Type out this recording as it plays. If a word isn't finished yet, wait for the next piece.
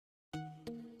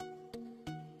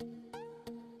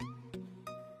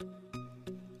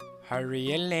Her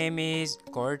real name is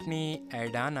Courtney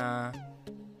Adana,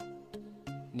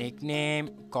 nickname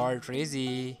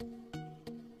Courtreezy.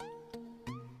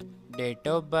 Date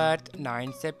of birth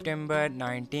 9 September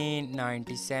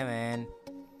 1997.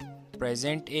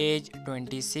 Present age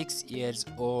 26 years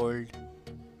old.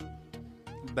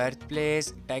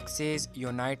 Birthplace Texas,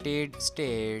 United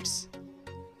States.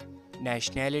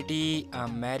 Nationality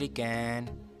American.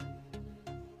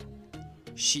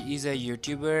 She is a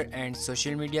YouTuber and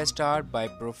social media star by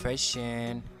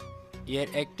profession. Year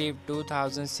active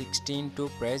 2016 to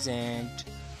present.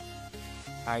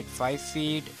 Height 5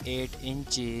 feet 8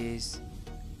 inches.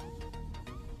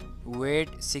 Weight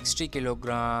 60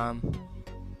 kilogram.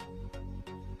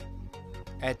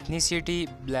 Ethnicity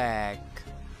black.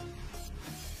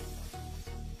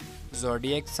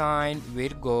 Zodiac sign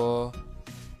Virgo.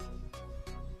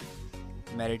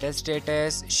 Marital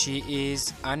status she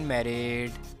is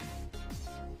unmarried.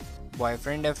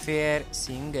 Boyfriend affair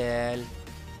single.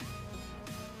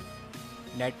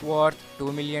 Net worth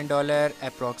 $2 million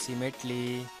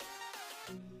approximately.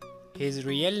 His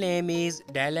real name is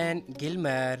Dallin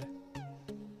Gilmer.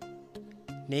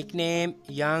 Nickname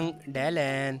Young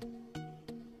Dallin.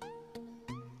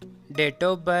 Date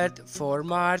of birth 4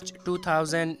 March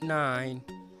 2009.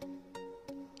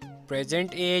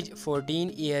 Present age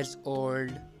 14 years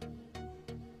old.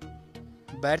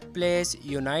 Birthplace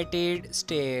United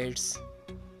States.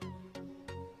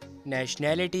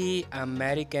 Nationality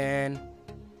American.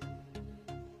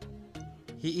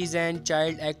 He is an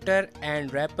child actor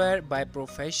and rapper by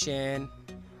profession.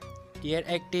 Year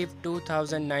active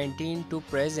 2019 to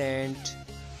present.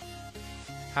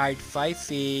 Height 5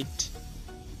 feet.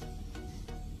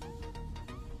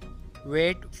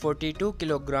 Weight 42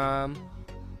 kilogram.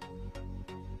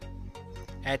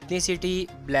 Ethnicity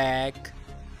black.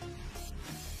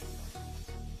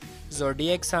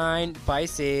 Zodiac sign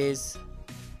Pisces.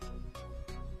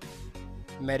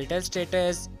 Marital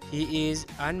status he is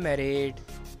unmarried.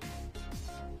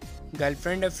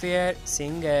 Girlfriend affair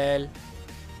single.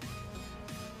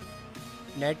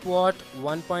 Net worth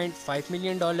 $1.5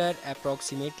 million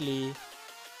approximately.